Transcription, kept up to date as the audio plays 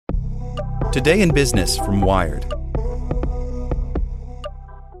Today in Business from Wired.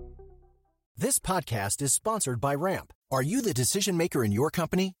 This podcast is sponsored by Ramp. Are you the decision maker in your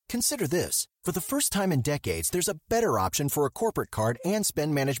company? Consider this. For the first time in decades, there's a better option for a corporate card and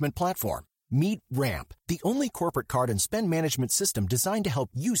spend management platform. Meet Ramp, the only corporate card and spend management system designed to help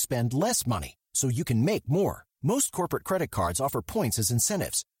you spend less money so you can make more. Most corporate credit cards offer points as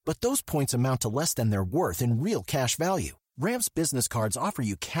incentives, but those points amount to less than their worth in real cash value. Ramp's business cards offer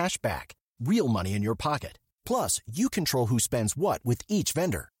you cash back, real money in your pocket. Plus, you control who spends what with each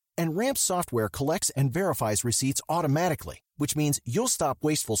vendor. And Ramp software collects and verifies receipts automatically, which means you'll stop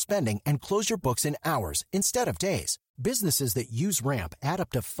wasteful spending and close your books in hours instead of days. Businesses that use Ramp add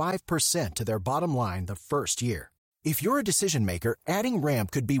up to 5% to their bottom line the first year. If you're a decision maker, adding Ramp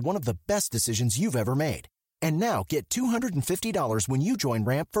could be one of the best decisions you've ever made. And now get $250 when you join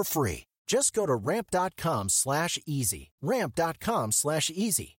Ramp for free. Just go to ramp.com/easy.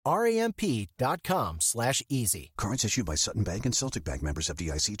 Ramp.com/easy. RAMP.com/easy. Cards issued by Sutton Bank and Celtic Bank, members of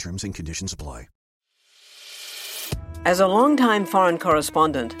FDIC. Terms and conditions apply. As a longtime foreign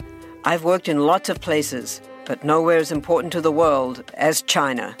correspondent, I've worked in lots of places, but nowhere as important to the world as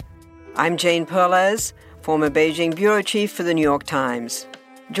China. I'm Jane Perlez, former Beijing bureau chief for the New York Times.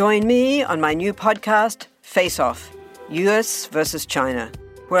 Join me on my new podcast, Face Off, U.S. versus China,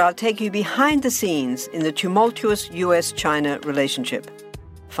 where I'll take you behind the scenes in the tumultuous U.S.-China relationship.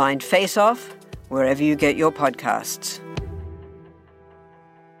 Find Face Off wherever you get your podcasts.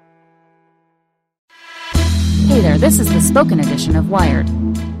 Hey there, this is the spoken edition of Wired.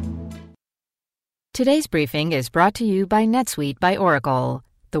 Today's briefing is brought to you by NetSuite by Oracle,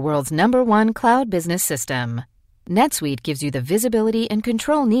 the world's #1 cloud business system. NetSuite gives you the visibility and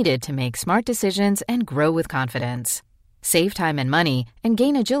control needed to make smart decisions and grow with confidence. Save time and money and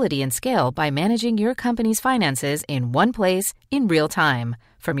gain agility and scale by managing your company's finances in one place in real time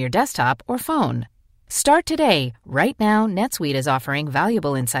from your desktop or phone. Start today. Right now, NetSuite is offering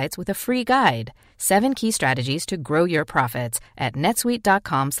valuable insights with a free guide, 7 key strategies to grow your profits at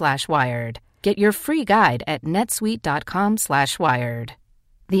netsuite.com/wired. Get your free guide at netsuite.com/wired.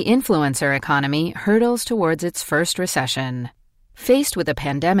 The influencer economy hurtles towards its first recession. Faced with a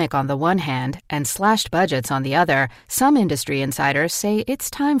pandemic on the one hand and slashed budgets on the other, some industry insiders say it's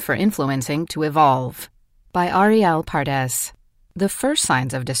time for influencing to evolve. By Ariel Pardes. The first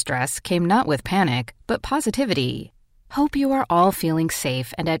signs of distress came not with panic, but positivity. Hope you are all feeling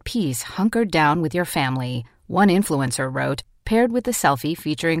safe and at peace hunkered down with your family, one influencer wrote, paired with the selfie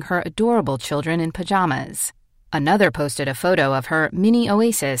featuring her adorable children in pajamas. Another posted a photo of her mini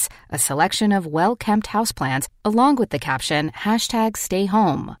oasis, a selection of well-kept houseplants, along with the caption,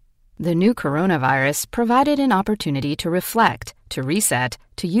 #StayHome. The new coronavirus provided an opportunity to reflect, to reset,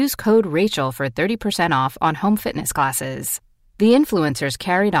 to use code Rachel for 30% off on home fitness classes. The influencers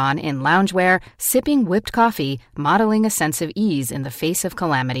carried on in loungewear, sipping whipped coffee, modeling a sense of ease in the face of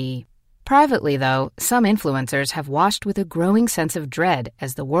calamity. Privately, though, some influencers have watched with a growing sense of dread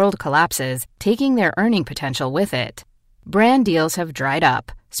as the world collapses, taking their earning potential with it. Brand deals have dried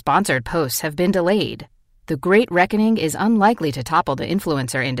up. Sponsored posts have been delayed. The Great Reckoning is unlikely to topple the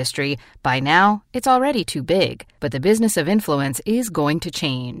influencer industry. By now, it's already too big, but the business of influence is going to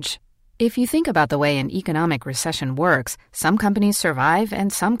change. If you think about the way an economic recession works, some companies survive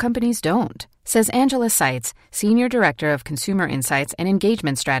and some companies don't, says Angela Seitz, Senior Director of Consumer Insights and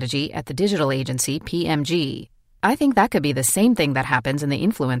Engagement Strategy at the digital agency PMG. I think that could be the same thing that happens in the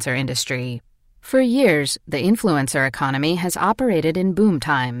influencer industry. For years, the influencer economy has operated in boom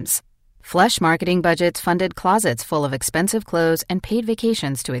times. Flush marketing budgets funded closets full of expensive clothes and paid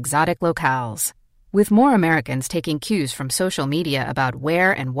vacations to exotic locales. With more Americans taking cues from social media about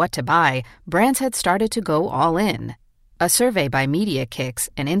where and what to buy, brands had started to go all in. A survey by Media Kicks,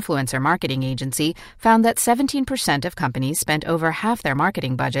 an influencer marketing agency, found that 17% of companies spent over half their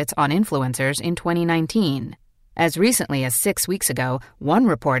marketing budgets on influencers in 2019. As recently as 6 weeks ago, one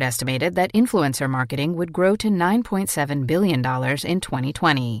report estimated that influencer marketing would grow to $9.7 billion in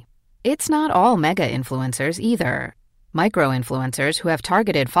 2020. It's not all mega influencers either. Micro-influencers who have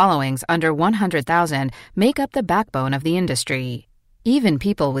targeted followings under 100,000 make up the backbone of the industry. Even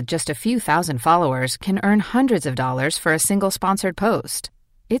people with just a few thousand followers can earn hundreds of dollars for a single sponsored post.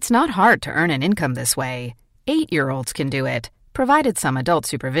 It's not hard to earn an income this way. 8-year-olds can do it, provided some adult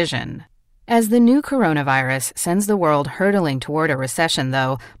supervision. As the new coronavirus sends the world hurtling toward a recession,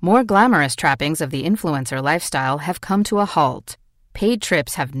 though, more glamorous trappings of the influencer lifestyle have come to a halt. Paid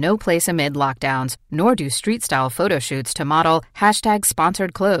trips have no place amid lockdowns, nor do street-style photo shoots to model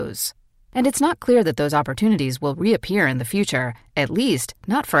 #sponsored clothes. And it's not clear that those opportunities will reappear in the future, at least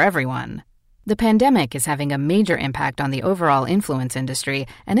not for everyone. The pandemic is having a major impact on the overall influence industry,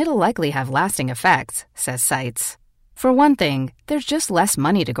 and it'll likely have lasting effects, says Seitz. For one thing, there's just less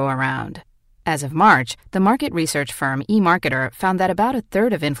money to go around. As of March, the market research firm eMarketer found that about a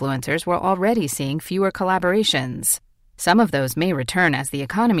third of influencers were already seeing fewer collaborations. Some of those may return as the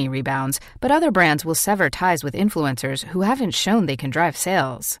economy rebounds, but other brands will sever ties with influencers who haven't shown they can drive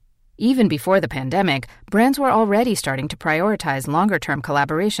sales. Even before the pandemic, brands were already starting to prioritize longer-term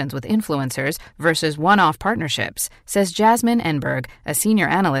collaborations with influencers versus one-off partnerships, says Jasmine Enberg, a senior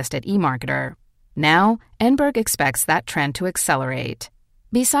analyst at eMarketer. Now, Enberg expects that trend to accelerate.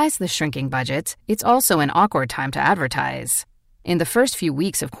 Besides the shrinking budgets, it's also an awkward time to advertise. In the first few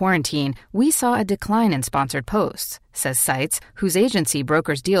weeks of quarantine, we saw a decline in sponsored posts, says Seitz, whose agency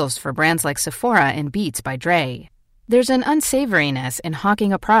brokers deals for brands like Sephora and Beats by Dre. There's an unsavoriness in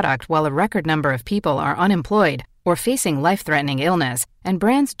hawking a product while a record number of people are unemployed or facing life-threatening illness, and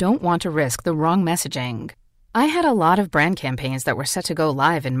brands don't want to risk the wrong messaging. I had a lot of brand campaigns that were set to go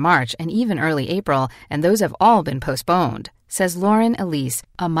live in March and even early April, and those have all been postponed, says Lauren Elise,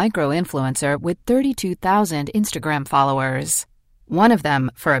 a micro-influencer with 32,000 Instagram followers. One of them,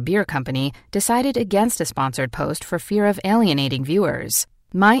 for a beer company, decided against a sponsored post for fear of alienating viewers.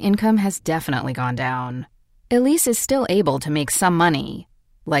 My income has definitely gone down. Elise is still able to make some money.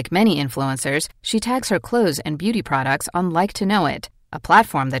 Like many influencers, she tags her clothes and beauty products on Like to Know It, a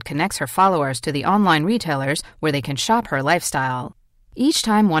platform that connects her followers to the online retailers where they can shop her lifestyle. Each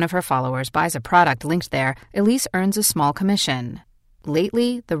time one of her followers buys a product linked there, Elise earns a small commission.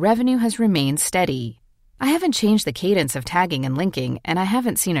 Lately, the revenue has remained steady. I haven't changed the cadence of tagging and linking, and I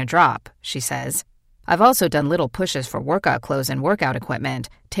haven't seen a drop, she says. I've also done little pushes for workout clothes and workout equipment.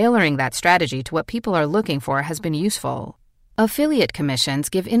 Tailoring that strategy to what people are looking for has been useful. Affiliate commissions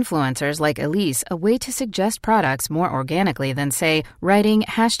give influencers like Elise a way to suggest products more organically than, say, writing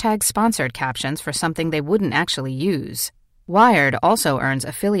 #sponsored captions for something they wouldn't actually use. Wired also earns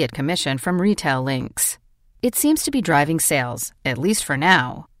affiliate commission from retail links. It seems to be driving sales, at least for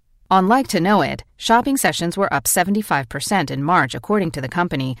now. On Like to Know It, shopping sessions were up 75% in March according to the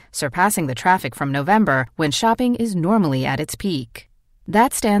company, surpassing the traffic from November when shopping is normally at its peak.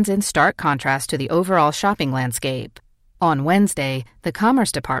 That stands in stark contrast to the overall shopping landscape. On Wednesday, the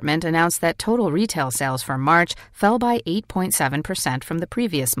Commerce Department announced that total retail sales for March fell by 8.7% from the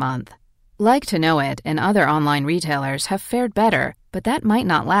previous month. Like to Know It and other online retailers have fared better, but that might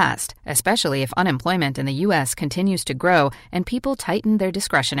not last, especially if unemployment in the U.S. continues to grow and people tighten their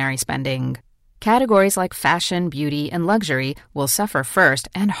discretionary spending. Categories like fashion, beauty, and luxury will suffer first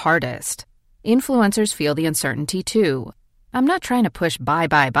and hardest. Influencers feel the uncertainty too. I'm not trying to push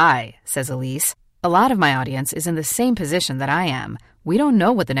buy, says Elise. A lot of my audience is in the same position that I am. We don't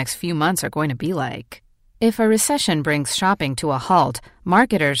know what the next few months are going to be like. If a recession brings shopping to a halt,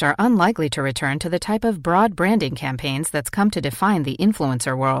 marketers are unlikely to return to the type of broad branding campaigns that's come to define the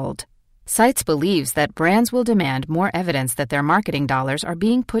influencer world. Seitz believes that brands will demand more evidence that their marketing dollars are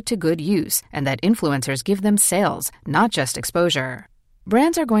being put to good use and that influencers give them sales, not just exposure.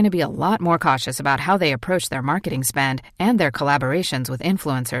 Brands are going to be a lot more cautious about how they approach their marketing spend and their collaborations with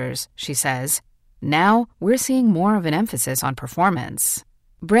influencers, she says. Now, we're seeing more of an emphasis on performance.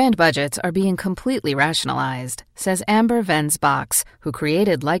 Brand budgets are being completely rationalized, says Amber Venz-Box, who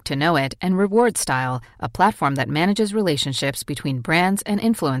created Like to Know It and Reward Style, a platform that manages relationships between brands and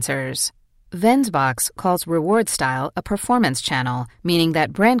influencers. Venz-Box calls Reward Style a performance channel, meaning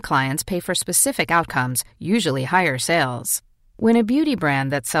that brand clients pay for specific outcomes, usually higher sales. When a beauty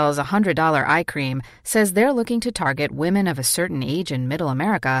brand that sells a $100 eye cream says they're looking to target women of a certain age in Middle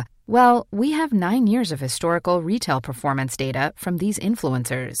America, well, we have 9 years of historical retail performance data from these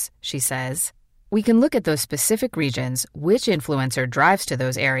influencers, she says. We can look at those specific regions, which influencer drives to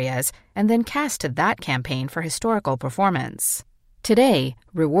those areas, and then cast to that campaign for historical performance. Today,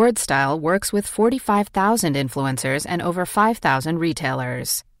 Reward Style works with 45,000 influencers and over 5,000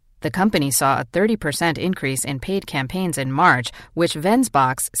 retailers. The company saw a 30% increase in paid campaigns in March, which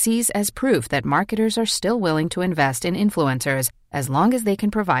Venz-Box sees as proof that marketers are still willing to invest in influencers as long as they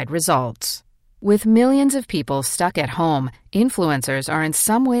can provide results. With millions of people stuck at home, influencers are in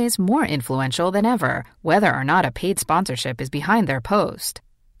some ways more influential than ever, whether or not a paid sponsorship is behind their post.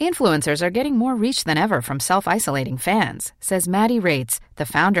 Influencers are getting more reach than ever from self-isolating fans, says Maddie Rates, the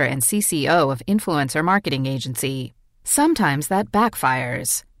founder and CCO of Influencer Marketing Agency. Sometimes that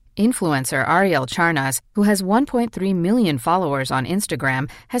backfires. Influencer Ariel Charnas, who has 1.3 million followers on Instagram,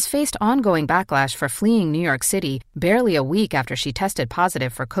 has faced ongoing backlash for fleeing New York City barely a week after she tested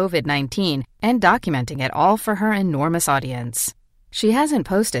positive for COVID-19 and documenting it all for her enormous audience. She hasn't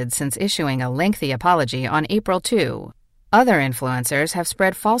posted since issuing a lengthy apology on April 2. Other influencers have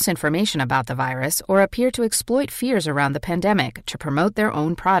spread false information about the virus or appear to exploit fears around the pandemic to promote their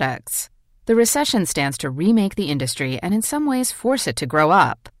own products. The recession stands to remake the industry and in some ways force it to grow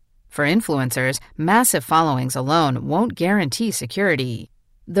up. For influencers, massive followings alone won't guarantee security.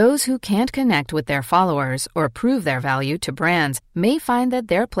 Those who can't connect with their followers or prove their value to brands may find that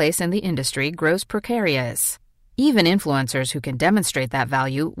their place in the industry grows precarious. Even influencers who can demonstrate that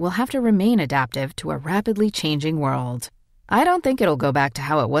value will have to remain adaptive to a rapidly changing world. I don't think it'll go back to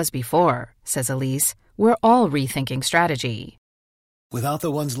how it was before, says Elise. We're all rethinking strategy. Without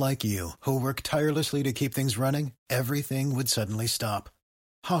the ones like you, who work tirelessly to keep things running, everything would suddenly stop.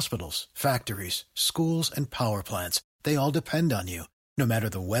 Hospitals, factories, schools, and power plants, they all depend on you. No matter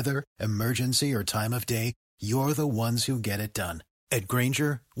the weather, emergency, or time of day, you're the ones who get it done. At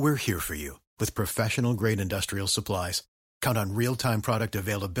Grainger, we're here for you with professional-grade industrial supplies. Count on real-time product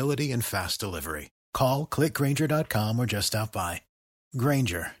availability and fast delivery. Call, click Grainger.com, or just stop by.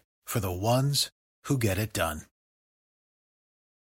 Grainger, for the ones who get it done.